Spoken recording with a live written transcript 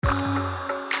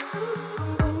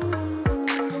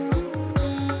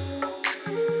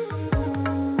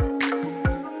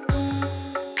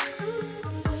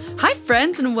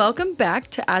friends, and welcome back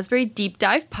to Asbury Deep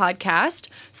Dive Podcast.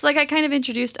 So like I kind of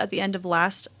introduced at the end of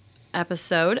last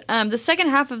episode, the second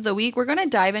half of the week, we're going to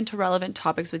dive into relevant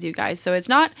topics with you guys. So it's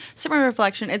not sermon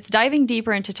reflection, it's diving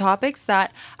deeper into topics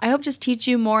that I hope just teach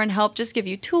you more and help just give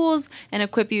you tools and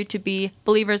equip you to be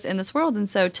believers in this world. And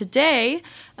so today,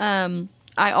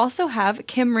 I also have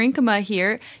Kim Rinkema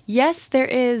here. Yes, there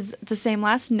is the same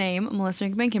last name, Melissa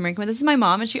Rinkema and Kim Rinkema. This is my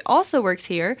mom, and she also works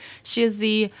here. She is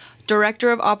the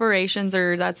Director of Operations,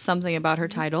 or that's something about her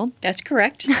title. That's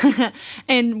correct.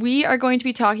 And we are going to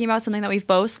be talking about something that we've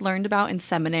both learned about in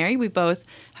seminary. We both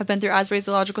have been through Asbury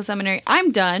Theological Seminary.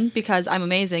 I'm done because I'm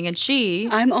amazing, and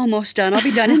I'm almost done. I'll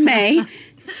be done in May.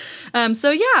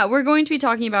 So yeah, we're going to be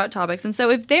talking about topics. And so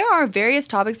if there are various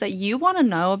topics that you want to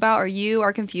know about or you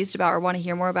are confused about or want to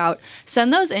hear more about,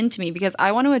 send those in to me because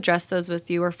I want to address those with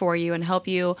you or for you and help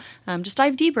you just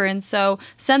dive deeper. And so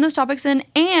send those topics in.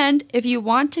 And if you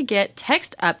want to get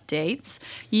text updates,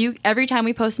 every time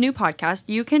we post a new podcast,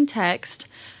 you can text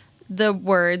the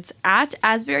words at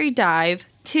Asbury Dive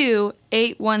to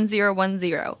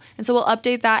 81010. And so we'll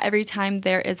update that every time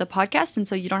there is a podcast. And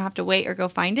so you don't have to wait or go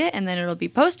find it. And then it'll be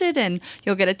posted and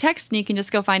you'll get a text and you can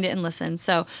just go find it and listen.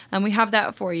 So we have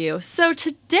that for you. So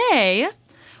today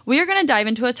we are going to dive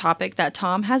into a topic that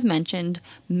Tom has mentioned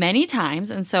many times.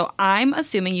 And so I'm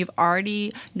assuming you've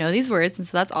already know these words. And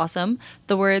so that's awesome.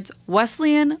 The words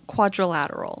Wesleyan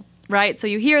quadrilateral, right? So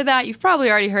you hear that. You've probably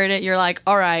already heard it. You're like,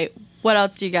 all right, what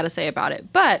else do you got to say about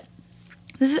it? But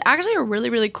this is actually a really,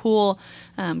 really cool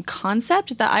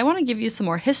concept that I want to give you some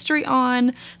more history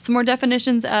on, some more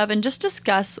definitions of, and just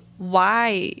discuss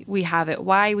why we have it,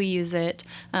 why we use it,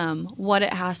 what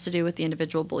it has to do with the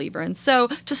individual believer. And so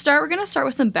to start, we're going to start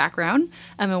with some background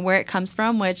and where it comes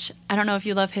from, which I don't know if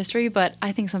you love history, but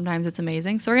I think sometimes it's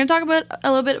amazing. So we're going to talk about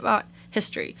a little bit about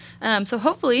history. So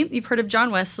hopefully you've heard of John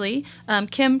Wesley.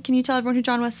 Kim, can you tell everyone who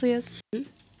John Wesley is?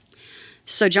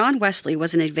 So John Wesley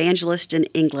was an evangelist in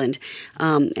England,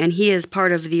 and he is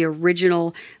part of the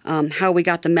original how we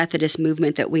got the Methodist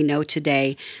movement that we know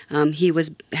today. He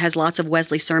has lots of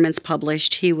Wesley sermons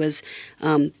published. He was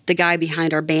the guy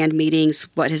behind our band meetings,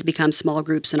 what has become small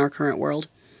groups in our current world.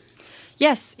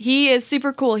 Yes, he is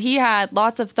super cool. He had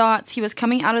lots of thoughts. He was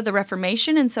coming out of the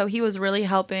Reformation, and so he was really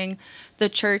helping the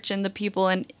church and the people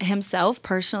and himself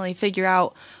personally figure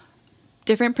out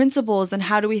different principles and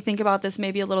how do we think about this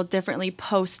maybe a little differently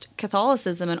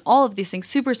post-Catholicism and all of these things.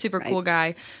 Super, super Right. cool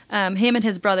guy. Him and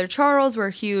his brother Charles were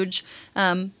huge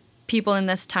people in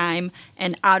this time,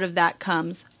 and out of that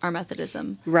comes our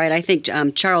Methodism. Right. I think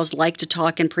Charles liked to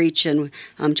talk and preach, and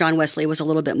John Wesley was a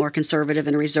little bit more conservative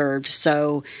and reserved.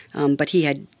 So, but he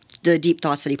had the deep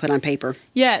thoughts that he put on paper.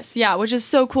 Yes, yeah, which is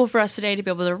so cool for us today to be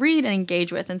able to read and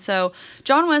engage with. And so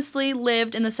John Wesley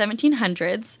lived in the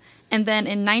 1700s. And then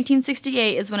in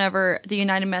 1968 is whenever the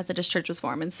United Methodist Church was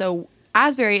formed. And so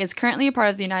Asbury is currently a part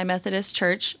of the United Methodist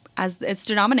Church as its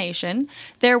denomination.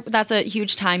 That's a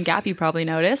huge time gap, you probably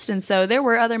noticed. And so there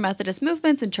were other Methodist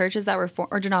movements and churches that were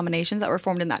or denominations that were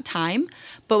formed in that time.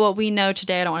 But what we know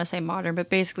today, I don't want to say modern, but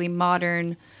basically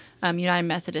modern United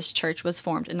Methodist Church was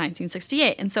formed in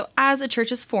 1968. And so as a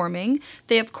church is forming,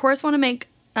 they of course want to make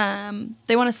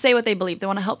they want to say what they believe. They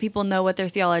want to help people know what their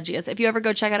theology is. If you ever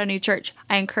go check out a new church,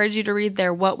 I encourage you to read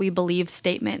their What We Believe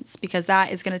statements because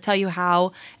that is going to tell you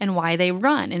how and why they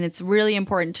run. And it's really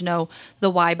important to know the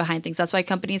why behind things. That's why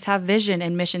companies have vision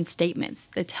and mission statements.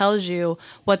 It tells you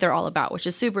what they're all about, which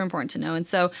is super important to know. And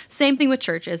so same thing with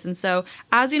churches. And so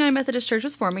as the United Methodist Church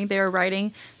was forming, they were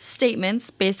writing statements,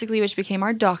 basically, which became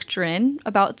our doctrine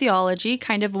about theology,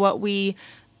 kind of what we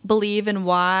believe and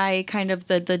why, kind of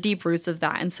the deep roots of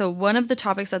that. And so one of the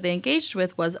topics that they engaged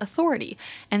with was authority.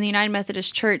 And the United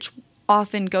Methodist Church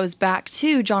often goes back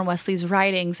to John Wesley's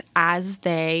writings as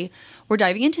they were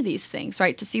diving into these things,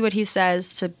 right? To see what he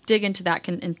says, to dig into that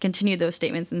and continue those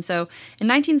statements. And so in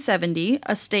 1970,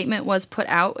 a statement was put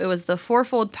out. It was the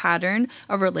fourfold pattern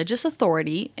of religious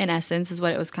authority, in essence, is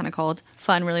what it was kind of called.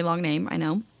 Fun, really long name, I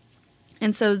know.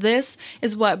 And so this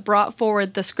is what brought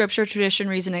forward the scripture, tradition,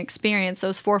 reason, and experience,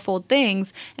 those fourfold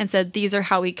things, and said these are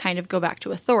how we kind of go back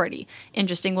to authority.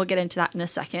 Interesting. We'll get into that in a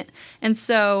second. And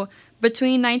so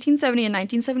between 1970 and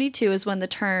 1972 is when the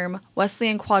term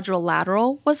Wesleyan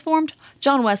quadrilateral was formed.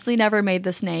 John Wesley never made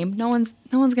this name. No one's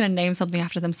going to name something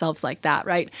after themselves like that,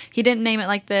 right? He didn't name it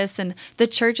like this, and the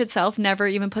church itself never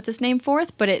even put this name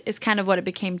forth, but it is kind of what it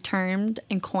became termed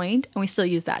and coined, and we still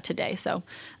use that today. So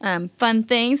fun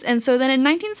things. And so then in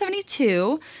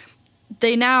 1972,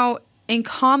 they now,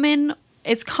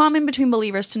 it's common between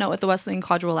believers to know what the Wesleyan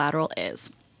quadrilateral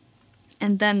is.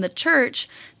 And then the church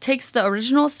takes the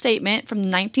original statement from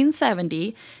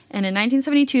 1970, and in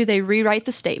 1972 they rewrite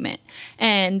the statement.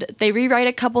 And they rewrite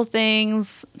a couple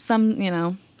things,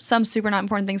 some super not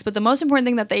important things, but the most important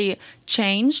thing that they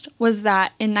changed was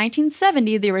that in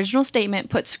 1970, the original statement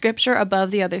put Scripture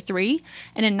above the other three,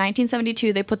 and in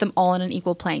 1972, they put them all in an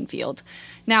equal playing field.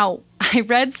 Now, I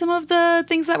read some of the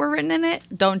things that were written in it.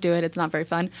 Don't do it. It's not very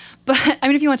fun. But, I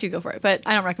mean, if you want to, go for it, but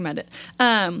I don't recommend it.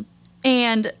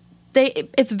 And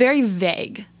it's very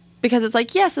vague. Because it's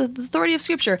like, yes, the authority of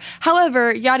Scripture.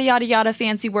 However, yada, yada, yada,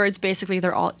 fancy words, basically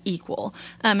they're all equal.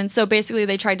 And so basically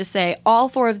they tried to say all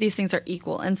four of these things are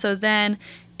equal. And so then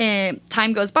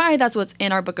time goes by, that's what's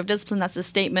in our Book of Discipline. That's a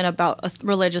statement about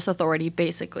religious authority,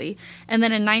 basically. And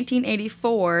then in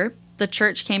 1984, the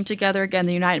church came together again,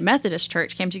 the United Methodist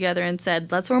Church came together and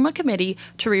said, let's form a committee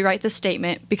to rewrite the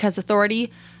statement because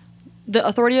the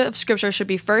authority of Scripture should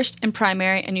be first and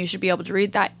primary, and you should be able to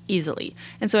read that easily.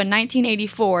 And so in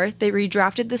 1984, they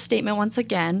redrafted this statement once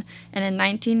again, and in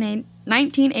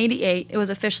 1988, it was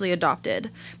officially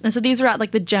adopted. And so these were at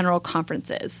like the general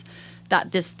conferences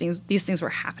that these things were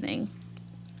happening.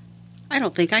 I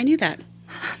don't think I knew that.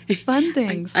 Fun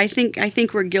things. I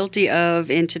think we're guilty of,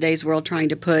 in today's world, trying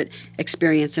to put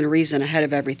experience and reason ahead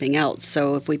of everything else.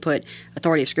 So if we put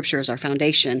authority of Scripture as our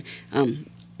foundation,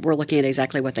 we're looking at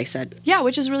exactly what they said. Yeah,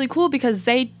 which is really cool because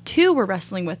they too were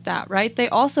wrestling with that, right? They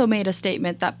also made a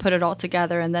statement that put it all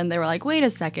together, and then they were like, wait a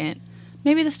second,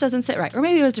 maybe this doesn't sit right. Or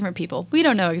maybe it was different people. We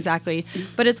don't know exactly,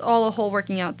 but it's all a whole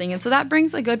working out thing. And so that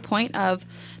brings a good point of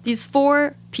these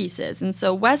four pieces. And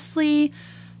so Wesley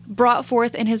brought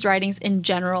forth in his writings in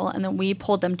general, and then we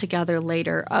pulled them together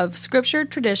later, of Scripture,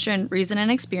 tradition, reason,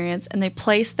 and experience, and the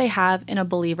place they have in a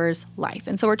believer's life.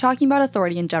 And so we're talking about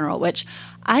authority in general, which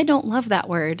I don't love that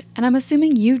word, and I'm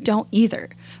assuming you don't either,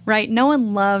 right? No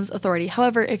one loves authority.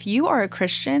 However, if you are a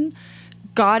Christian,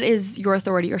 God is your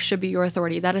authority or should be your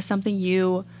authority. That is something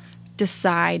you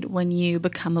decide when you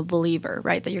become a believer,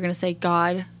 right? That you're going to say,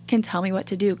 God can tell me what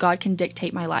to do. God can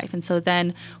dictate my life. And so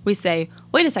then we say,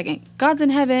 wait a second, God's in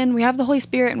heaven, we have the Holy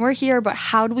Spirit, and we're here, but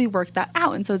how do we work that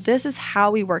out? And so this is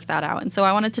how we work that out. And so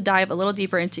I wanted to dive a little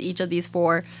deeper into each of these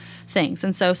four things.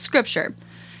 And so Scripture,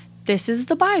 this is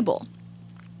the Bible,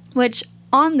 which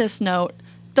on this note,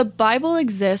 the Bible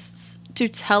exists to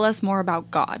tell us more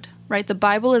about God, right? The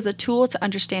Bible is a tool to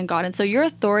understand God. And so your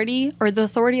authority, or the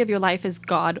authority of your life, is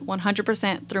God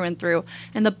 100% through and through.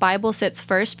 And the Bible sits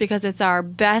first because it's our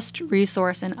best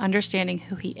resource in understanding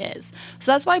who He is.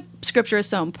 So that's why Scripture is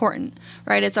so important,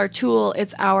 right? It's our tool.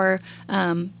 It's our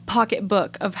pocket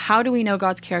book of how do we know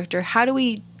God's character? How do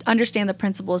we understand the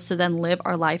principles to then live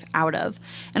our life out of?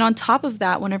 And on top of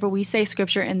that, whenever we say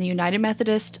Scripture in the United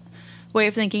Methodist way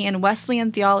of thinking and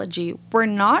Wesleyan theology, we're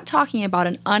not talking about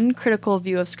an uncritical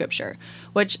view of Scripture,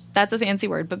 which that's a fancy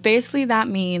word, but basically that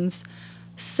means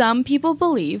some people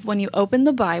believe when you open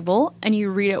the Bible and you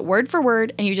read it word for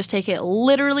word and you just take it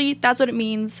literally, that's what it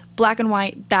means, black and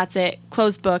white, that's it,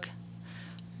 closed book,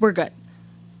 we're good.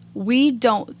 We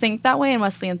don't think that way in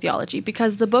Wesleyan theology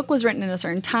because the book was written in a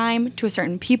certain time to a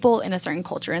certain people in a certain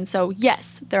culture. And so,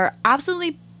 yes, there are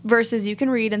absolutely verses you can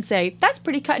read and say, that's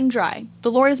pretty cut and dry.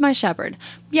 The Lord is my shepherd.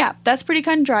 Yeah, that's pretty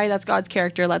cut and dry. That's God's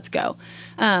character. Let's go.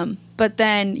 But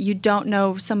then you don't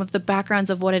know some of the backgrounds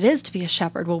of what it is to be a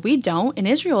shepherd. Well, we don't. In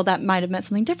Israel, that might have meant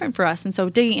something different for us. And so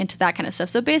digging into that kind of stuff.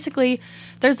 So basically,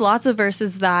 there's lots of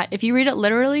verses that if you read it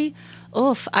literally,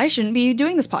 oof, I shouldn't be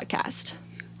doing this podcast.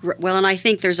 Well, and I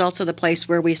think there's also the place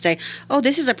where we say, oh,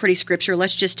 this is a pretty scripture,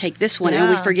 let's just take this one,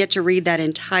 and we forget to read that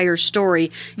entire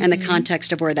story and the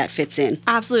context of where that fits in.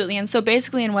 Absolutely. And so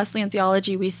basically in Wesleyan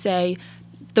theology, we say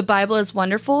the Bible is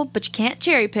wonderful, but you can't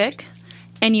cherry pick,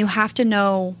 and you have to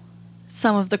know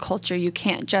some of the culture. You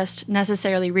can't just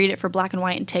necessarily read it for black and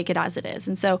white and take it as it is.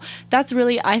 And so that's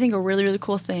really, I think, a really, really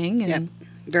cool thing. And yep.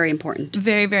 Very important.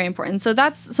 Very, very important. So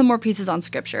that's some more pieces on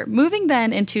Scripture. Moving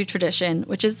then into tradition,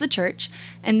 which is the church.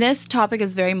 And this topic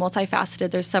is very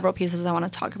multifaceted. There's several pieces I want to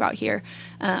talk about here.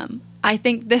 I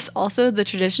think this also, the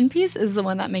tradition piece, is the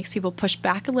one that makes people push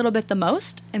back a little bit the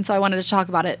most. And so I wanted to talk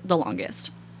about it the longest.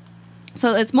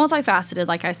 So it's multifaceted,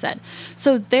 like I said.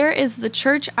 So there is the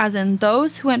church as in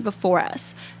those who went before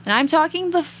us. And I'm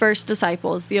talking the first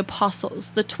disciples, the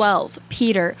apostles, the 12,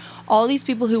 Peter, all these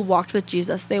people who walked with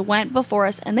Jesus. They went before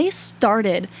us and they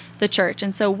started the church.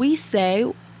 And so we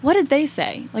say, what did they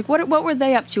say? Like, what were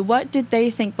they up to? What did they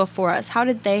think before us? How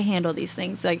did they handle these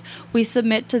things? Like, we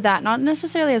submit to that, not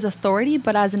necessarily as authority,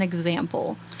 but as an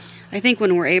example. I think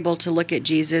when we're able to look at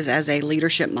Jesus as a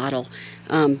leadership model,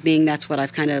 being that's what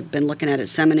I've kind of been looking at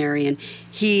seminary, and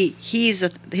his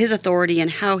authority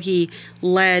and how he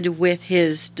led with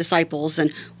his disciples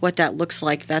and what that looks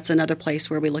like, that's another place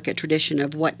where we look at tradition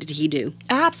of what did he do.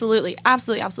 Absolutely,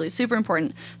 absolutely, absolutely. Super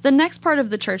important. The next part of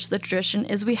the church, the tradition,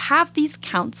 is we have these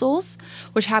councils,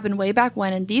 which happened way back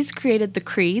when, and these created the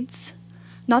creeds.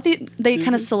 They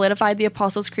kind of solidified the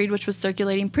Apostles' Creed, which was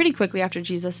circulating pretty quickly after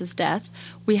Jesus' death.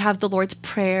 We have the Lord's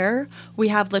Prayer. We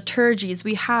have liturgies.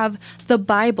 We have the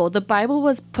Bible. The Bible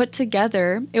was put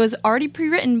together. It was already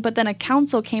pre-written, but then a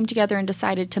council came together and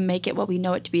decided to make it what we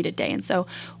know it to be today. And so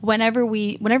whenever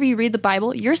you read the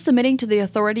Bible, you're submitting to the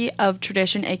authority of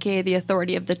tradition, aka the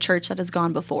authority of the church that has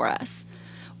gone before us,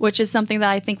 which is something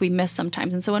that I think we miss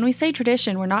sometimes. And so when we say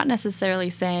tradition, we're not necessarily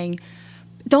saying,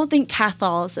 don't think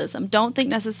Catholicism. Don't think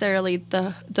necessarily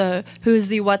the who's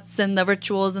the what's and the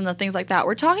rituals and the things like that.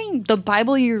 We're talking the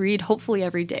Bible you read hopefully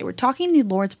every day. We're talking the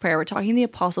Lord's Prayer. We're talking the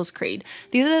Apostles' Creed.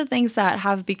 These are the things that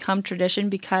have become tradition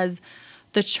because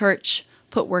the church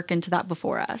put work into that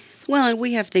before us. Well, and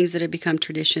we have things that have become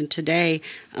tradition today,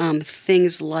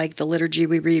 things like the liturgy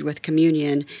we read with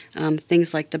communion,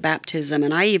 things like the baptism,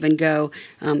 and I even go,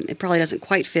 it probably doesn't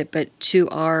quite fit, but to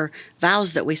our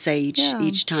vows that we say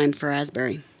each time for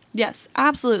Asbury. Yes,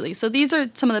 absolutely. So these are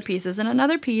some of the pieces. And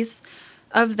another piece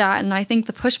of that, and I think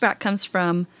the pushback comes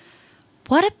from,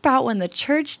 what about when the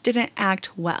church didn't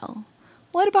act well?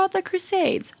 What about the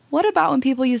Crusades? What about when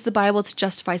people use the Bible to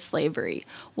justify slavery?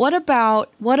 What about,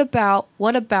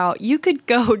 you could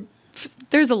go,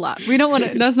 there's a lot. We don't want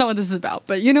to, that's not what this is about,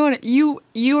 but you know what,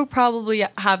 you probably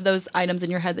have those items in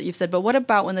your head that you've said, but what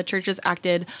about when the churches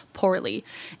acted poorly?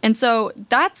 And so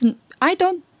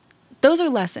those are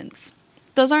lessons.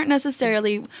 Those aren't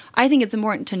necessarily, I think it's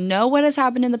important to know what has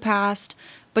happened in the past,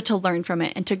 but to learn from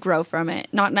it and to grow from it,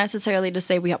 not necessarily to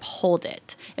say we uphold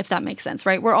it, if that makes sense,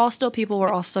 right? We're all still people.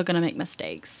 We're all still going to make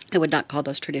mistakes. I would not call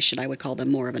those tradition. I would call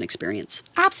them more of an experience.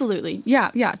 Absolutely.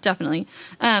 Yeah, definitely.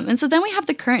 And so then we have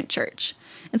the current church.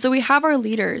 And so we have our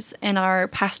leaders and our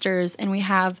pastors, and we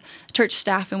have church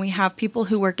staff, and we have people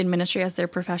who work in ministry as their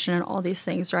profession and all these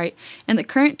things, right? And the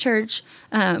current church,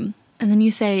 and then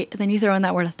you throw in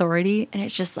that word authority, and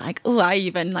it's just like,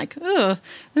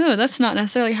 that's not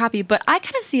necessarily happy. But I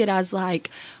kind of see it as like,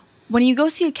 when you go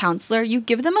see a counselor, you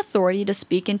give them authority to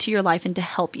speak into your life and to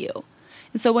help you.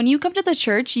 And so when you come to the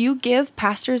church, you give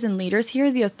pastors and leaders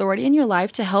here the authority in your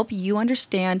life to help you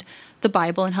understand the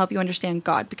Bible and help you understand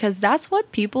God, because that's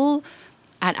what people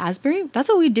at Asbury, that's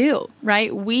what we do,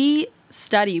 right? We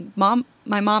study.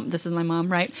 My mom, this is my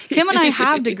mom, right? Kim and I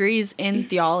have degrees in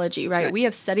theology, right? We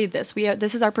have studied this.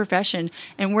 This is our profession,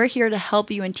 and we're here to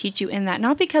help you and teach you in that.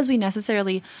 Not because we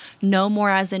necessarily know more,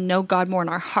 as in know God more in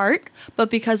our heart, but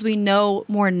because we know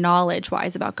more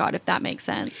knowledge-wise about God, if that makes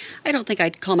sense. I don't think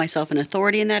I'd call myself an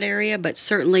authority in that area, but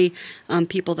certainly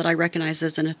people that I recognize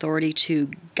as an authority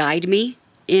to guide me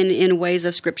in ways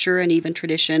of Scripture and even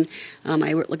tradition.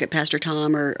 I look at Pastor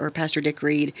Tom or Pastor Dick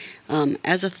Reed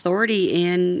as authority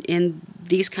in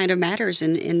these kind of matters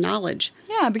in knowledge.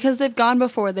 Yeah, because they've gone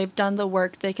before, they've done the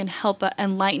work, they can help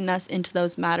enlighten us into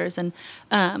those matters and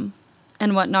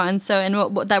whatnot. And so,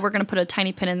 that we're going to put a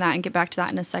tiny pin in that and get back to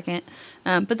that in a second.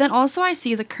 But then also I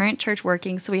see the current church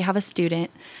working. So we have a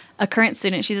current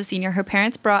student, she's a senior. Her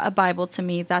parents brought a Bible to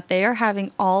me that they are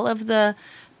having all of the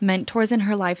mentors in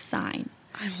her life sign.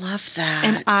 I love that.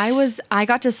 And I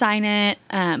got to sign it.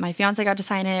 My fiance got to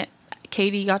sign it.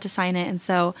 Katie got to sign it. And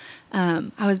so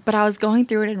I was going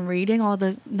through it and reading all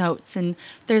the notes, and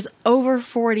there's over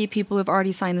 40 people who've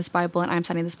already signed this Bible, and I'm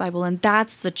signing this Bible, and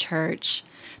that's the church.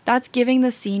 That's giving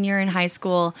the senior in high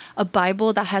school a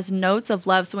Bible that has notes of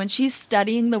love. So when she's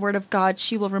studying the Word of God,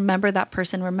 she will remember that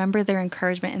person, remember their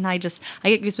encouragement. And I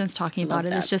get goosebumps talking about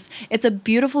it. It's a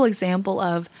beautiful example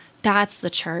of that's the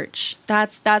church.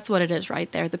 That's what it is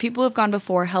right there. The people who have gone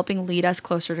before helping lead us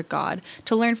closer to God,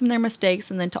 to learn from their mistakes,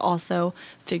 and then to also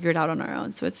figure it out on our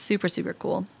own. So it's super, super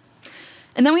cool.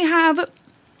 And then we have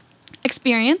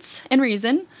experience and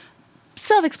reason.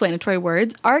 Self-explanatory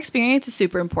words. Our experience is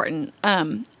super important.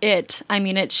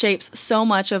 It shapes so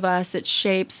much of us. It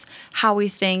shapes how we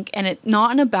think, and it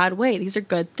not in a bad way. These are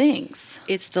good things.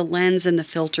 It's the lens and the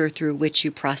filter through which you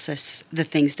process the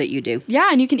things that you do. Yeah,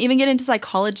 and you can even get into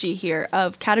psychology here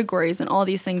of categories and all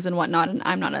these things and whatnot. And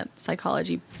I'm not a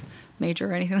psychology major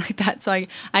or anything like that, so I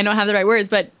don't have the right words,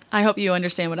 but I hope you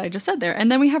understand what I just said there.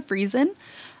 And then we have reason.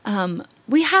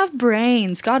 We have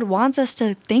brains. God wants us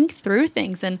to think through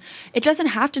things, and it doesn't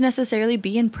have to necessarily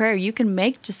be in prayer. You can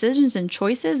make decisions and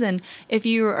choices, and if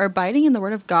you are abiding in the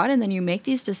Word of God and then you make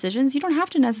these decisions, you don't have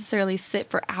to necessarily sit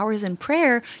for hours in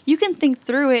prayer. You can think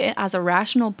through it as a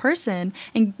rational person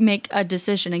and make a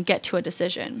decision and get to a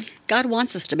decision. God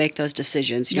wants us to make those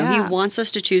decisions. You know, Yeah. He wants us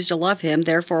to choose to love Him.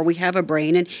 Therefore, we have a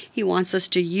brain, and He wants us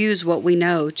to use what we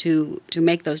know to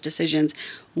make those decisions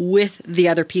with the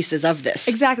other pieces of this.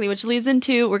 Exactly, which leads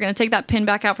into, we're going to take that pin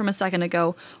back out from a second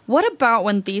ago. What about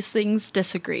when these things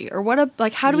disagree? Or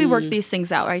how do we work these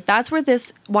things out, right? That's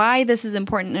why this is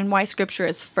important and why Scripture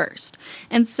is first.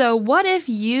 And so what if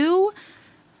you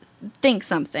think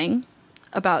something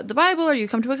about the Bible, or you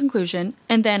come to a conclusion,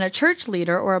 and then a church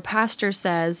leader or a pastor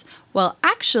says, well,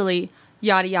 actually,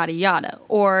 yada, yada, yada.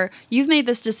 Or you've made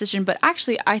this decision, but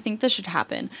actually, I think this should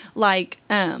happen. Like,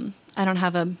 I don't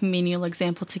have a menial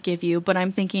example to give you, but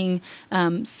I'm thinking,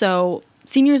 so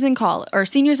seniors in college or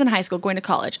seniors in high school going to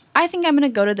college, I think I'm going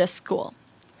to go to this school,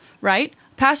 right?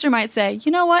 Pastor might say,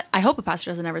 you know what? I hope a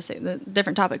pastor doesn't ever say the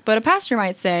different topic, but a pastor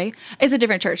might say, it's a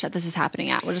different church that this is happening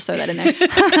at. We'll just throw that in there.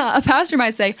 A pastor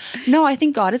might say, no, I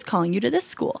think God is calling you to this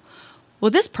school.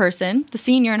 Well, this person, the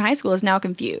senior in high school, is now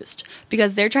confused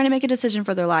because they're trying to make a decision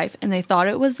for their life and they thought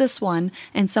it was this one,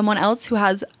 and someone else who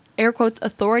has air quotes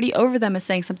authority over them is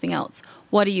saying something else.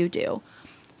 What do?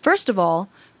 First of all,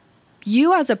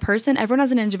 you as a person, everyone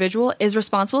as an individual is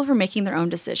responsible for making their own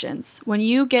decisions. When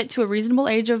you get to a reasonable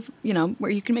age of,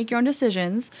 where you can make your own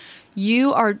decisions,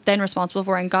 you are then responsible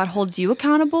for it, and God holds you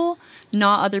accountable,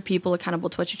 not other people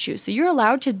accountable to what you choose. So you're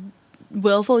allowed to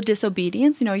willful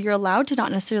disobedience. You're allowed to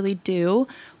not necessarily do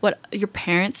what your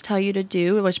parents tell you to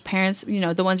do, which parents,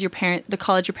 the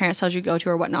college your parents tells you to go to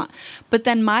or whatnot. But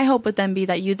then my hope would then be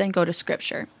that you then go to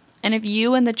Scripture. And if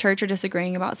you and the church are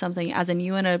disagreeing about something, as in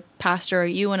you and a pastor, or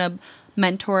you and a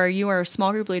mentor, or you or a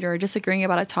small group leader are disagreeing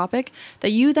about a topic,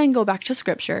 that you then go back to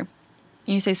Scripture.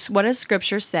 And you say, what does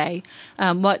Scripture say?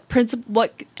 What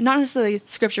not necessarily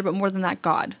Scripture, but more than that,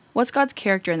 God. What's God's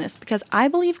character in this? Because I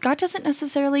believe God doesn't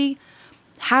necessarily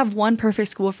have one perfect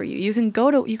school for you. You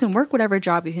can work whatever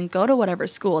job, you can go to whatever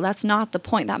school. That's not the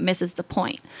point. That misses the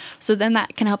point. So then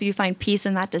that can help you find peace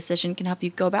in that decision, can help you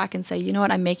go back and say, you know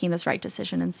what, I'm making this right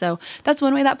decision. And so that's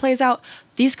one way that plays out.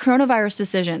 These coronavirus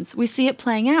decisions, we see it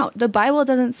playing out. The Bible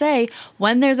doesn't say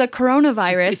when there's a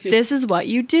coronavirus, this is what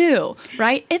you do,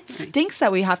 right? It stinks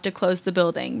that we have to close the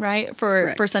building, right?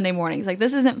 For Sunday mornings. Like,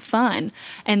 this isn't fun.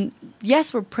 And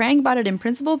yes, we're praying about it in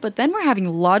principle, but then we're having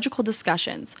logical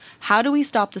discussions. How do we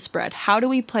stop the spread? How do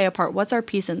we play a part? What's our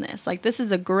piece in this? Like, this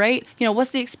is a great,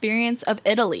 what's the experience of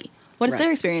Italy? What is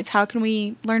their experience? How can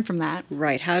we learn from that?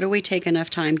 Right. How do we take enough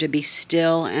time to be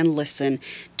still and listen,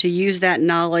 to use that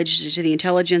knowledge, to the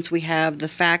intelligence we have, the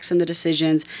facts and the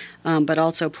decisions, but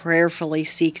also prayerfully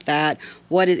seek that.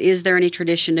 Is there any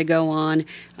tradition to go on?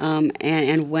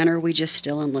 And when are we just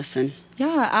still and listen?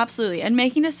 Yeah, absolutely. And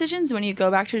making decisions, when you go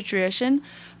back to the tradition,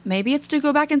 maybe it's to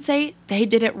go back and say, they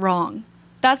did it wrong.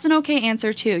 That's an okay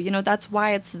answer too. That's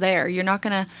why it's there.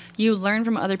 You learn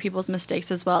from other people's mistakes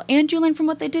as well, and you learn from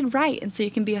what they did right. And so you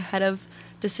can be ahead of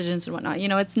decisions and whatnot.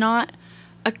 It's not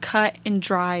a cut and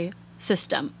dry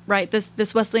system, right?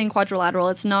 This Wesleyan quadrilateral,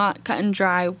 it's not cut and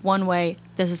dry one way.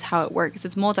 This is how it works.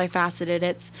 It's multifaceted.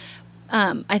 It's,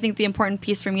 I think the important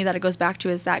piece for me that it goes back to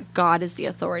is that God is the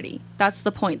authority. That's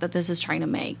the point that this is trying to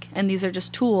make. And these are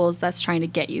just tools that's trying to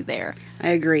get you there.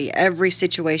 I agree. Every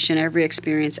situation, every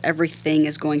experience, everything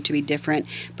is going to be different.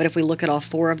 But if we look at all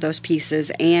four of those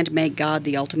pieces and make God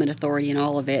the ultimate authority in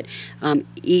all of it,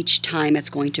 each time it's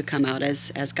going to come out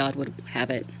as God would have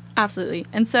it. Absolutely.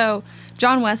 And so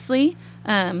John Wesley, these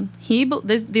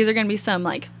are going to be some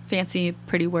like fancy,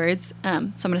 pretty words. So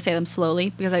I'm going to say them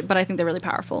slowly but I think they're really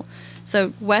powerful.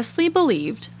 So Wesley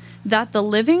believed that the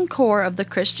living core of the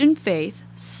Christian faith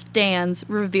stands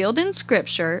revealed in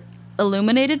Scripture,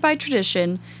 illuminated by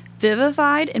tradition,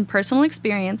 vivified in personal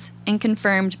experience, and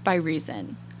confirmed by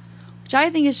reason. Which I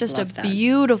think is just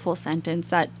beautiful sentence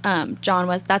that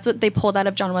that's what they pulled out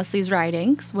of John Wesley's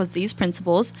writings, was these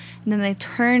principles, and then they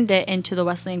turned it into the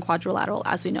Wesleyan quadrilateral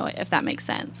as we know it, if that makes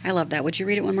sense. I love that. Would you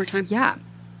read it one more time? Yeah.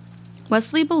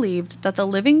 Wesley believed that the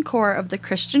living core of the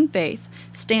Christian faith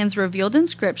stands revealed in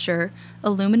Scripture,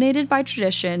 illuminated by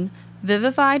tradition,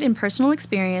 vivified in personal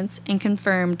experience, and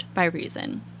confirmed by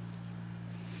reason.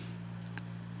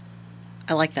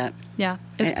 I like that. Yeah,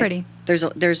 it's pretty.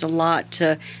 There's a lot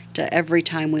to every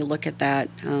time we look at that.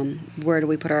 Where do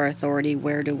we put our authority?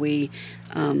 Where do we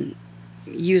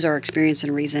use our experience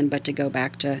and reason? But to go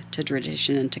back to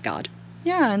tradition and to God.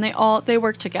 Yeah, and they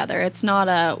work together. It's not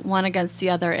a one against the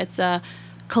other. It's a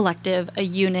collective, a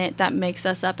unit that makes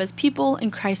us up as people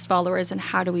and Christ followers, and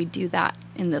how do we do that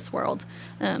in this world?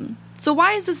 So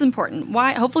why is this important?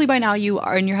 Why? Hopefully by now you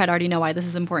are in your head already know why this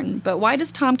is important, but why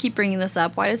does Tom keep bringing this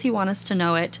up? Why does he want us to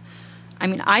know it? I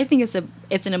mean, I think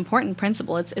it's an important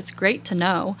principle. It's great to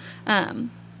know,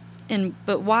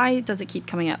 but why does it keep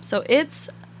coming up? So this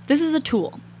is a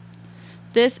tool.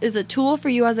 This is a tool for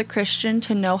you as a Christian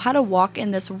to know how to walk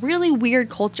in this really weird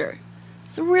culture.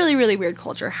 It's a really, really weird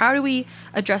culture. How do we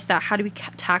address that? How do we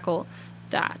tackle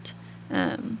that?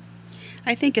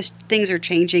 I think as things are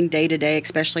changing day to day,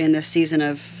 especially in this season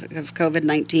of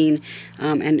COVID-19,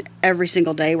 and every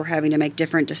single day we're having to make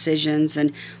different decisions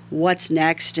and what's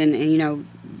next, and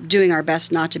doing our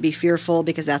best not to be fearful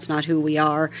because that's not who we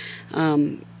are.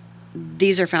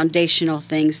 These are foundational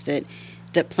things that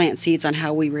plant seeds on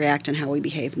how we react and how we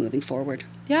behave moving forward.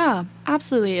 Yeah,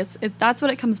 absolutely. That's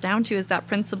what it comes down to, is that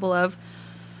principle of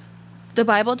the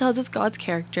Bible tells us God's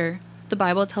character. The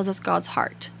Bible tells us God's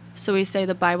heart. So we say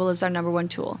the Bible is our number one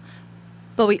tool.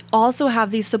 But we also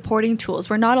have these supporting tools.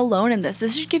 We're not alone in this.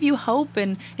 This should give you hope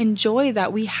and joy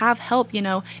that we have help.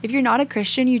 If you're not a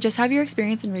Christian, you just have your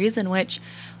experience and reason, which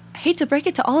I hate to break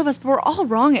it to all of us, but we're all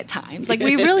wrong at times. Like,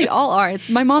 we really all are.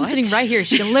 My mom's sitting right here.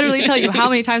 She can literally tell you how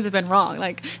many times I've been wrong.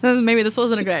 Like, maybe this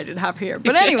wasn't a good idea to have here.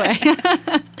 But anyway,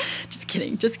 just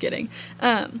kidding.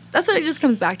 That's what it just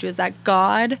comes back to, is that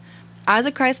God, as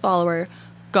a Christ follower,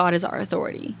 God is our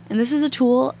authority. And this is a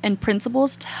tool and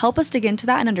principles to help us dig into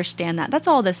that and understand that. That's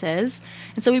all this is.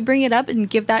 And so we bring it up and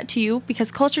give that to you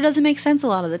because culture doesn't make sense a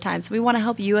lot of the time. So we want to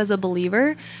help you as a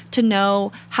believer to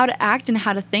know how to act and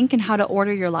how to think and how to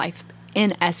order your life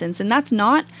in essence. And that's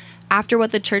not after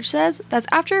what the church says. That's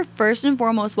after, first and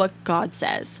foremost, what God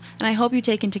says. And I hope you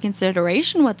take into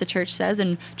consideration what the church says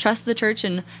and trust the church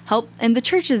and help. And the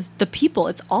church is the people.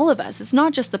 It's all of us. It's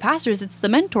not just the pastors. It's the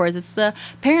mentors. It's the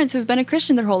parents who've been a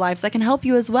Christian their whole lives that can help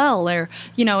you as well. Or,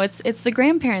 it's the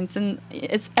grandparents, and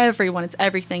it's everyone. It's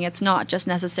everything. It's not just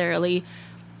necessarily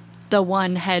the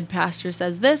one head pastor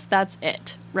says this, that's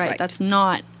it, right? That's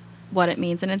not what it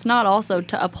means. And it's not also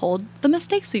to uphold the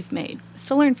mistakes we've made. It's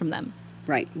to learn from them.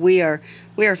 Right. We are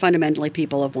fundamentally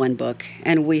people of one book,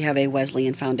 and we have a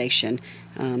Wesleyan foundation,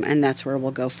 and that's where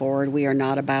we'll go forward. We are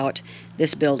not about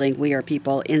this building. We are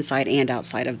people inside and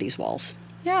outside of these walls.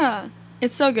 Yeah,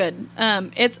 it's so good.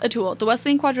 It's a tool. The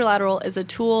Wesleyan Quadrilateral is a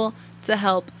tool to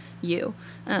help you.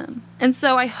 And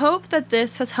so I hope that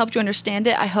this has helped you understand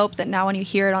it. I hope that now when you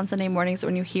hear it on Sunday mornings, or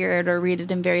when you hear it or read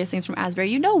it in various things from Asbury,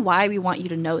 you know why we want you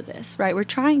to know this, right? We're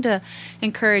trying to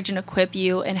encourage and equip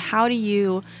you, and how do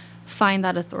you find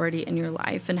that authority in your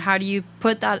life, and how do you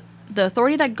put the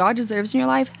authority that God deserves in your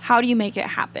life, how do you make it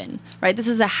happen, right? This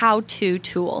is a how-to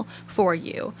tool for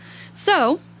you.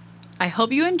 So I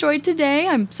hope you enjoyed today.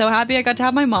 I'm so happy I got to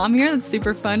have my mom here. That's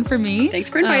super fun for me. Thanks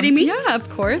for inviting me. Yeah, of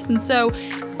course. And so,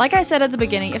 like I said at the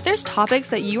beginning, if there's topics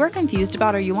that you are confused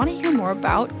about or you want to hear more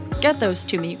about, get those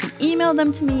to me. You can email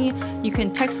them to me. You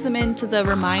can text them into the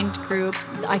Remind group.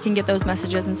 I can get those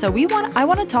messages. And so I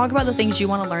want to talk about the things you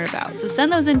want to learn about. So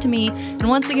send those in to me. And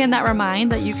once again, that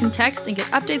remind that you can text and get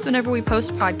updates whenever we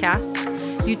post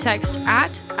podcasts. You text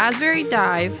at Asbury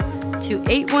Dive to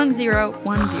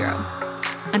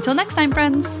 81010. Until next time,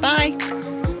 friends. Bye.